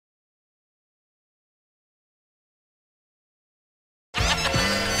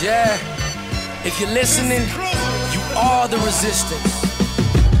Yeah, if you're listening, you are the resistance.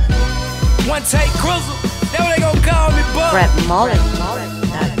 One take, Crizzle, that's what they gon' call me, bud.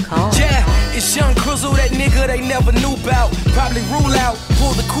 RapMullet.com. Yeah, it's young Crizzle, that nigga they never knew about. Probably rule out,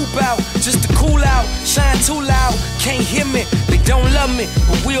 pull the coupe out, just to cool out. Shine too loud, can't hear me. They don't love me,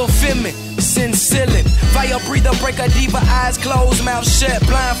 but will feel me. Sin ceiling, fire breather, break a diva, eyes closed, mouth shut,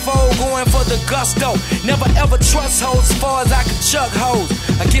 blindfold, going for the gusto. Never ever trust hoes as far as I can chuck hoes.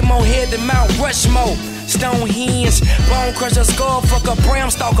 I get more head than Mount Rushmore. Stonehenge, bone crusher, skull fucker,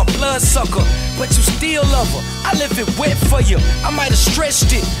 bram stalker, blood sucker. But you still love her, I left it wet for you, I might have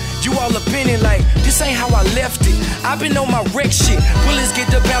stretched it. You all opinion like, this ain't how I left it. I been on my wreck shit. Bullets get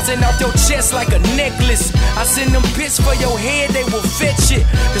to bouncing off your chest like a necklace. I send them bits for your head, they will fetch it.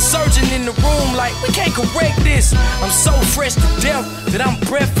 The surgeon in the room like, we can't correct this. I'm so fresh to death that I'm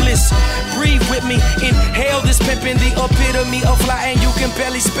breathless. Breathe with me, inhale this pimpin', the epitome of fly, and you can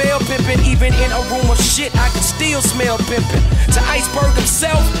barely spell pimpin'. Even in a room of shit, I can still smell pimpin'. To Iceberg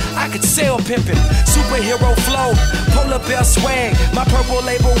himself, I could sell pimpin'. Superhero flow, polar bear swag, my purple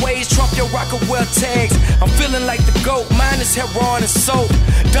label way. Trump your rocker wear tags. I'm feeling like the GOAT, minus heroin and soap.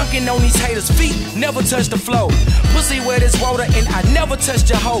 Dunking on these haters' feet, never touch the flow. Pussy wet as water and I never touched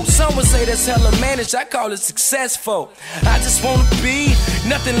your hoe. Some would say that's hella managed, I call it successful. I just wanna be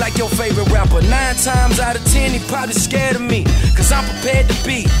nothing like your favorite rapper. 9 times out of 10 he probably scared of me, cause I'm prepared to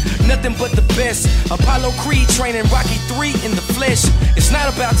be nothing but the best. Apollo Creed training Rocky 3 in the flesh. It's not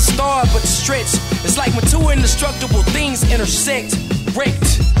about the star but the stretch. It's like when two indestructible things intersect.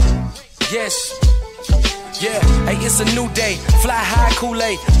 Wrecked. Yes, yeah, hey, it's a new day. Fly high,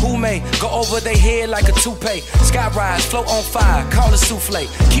 Kool-Aid, who may go over their head like a toupee. Sky rise, float on fire, call it souffle.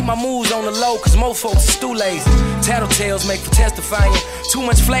 Keep my moves on the low, cause most folks are too lazy. Tattletales make for testifying. Too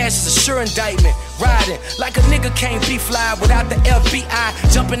much flash is a sure indictment. Riding like a nigga can't be fly without the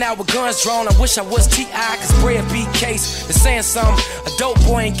FBI. Jumping out with guns drawn, I wish I was T.I. Cause bread beat case is saying something. A dope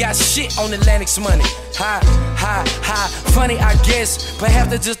boy ain't got shit on Atlantic's money. High, funny I guess. Perhaps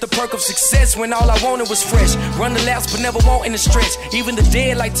that's just the perk of success when all I wanted was fresh. Run the laps but never want in the stretch. Even the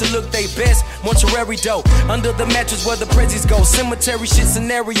dead like to look they best. Mortuary dope, under the mattress where the prezzies go. Cemetery shit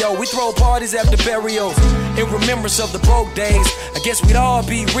scenario, we throw parties after burials. In remembrance of the broke days, I guess we'd all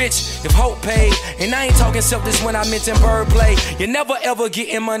be rich if hope paid. And I ain't talking selfish when I mention bird play. You never ever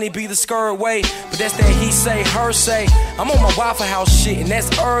getting money be the skirt way. But that's that he say, her say. I'm on my Waffle House shit and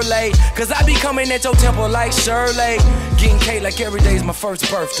that's early. Cause I be coming at your temple like Shirley. Getting cake like every day's my first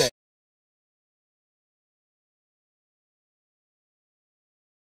birthday.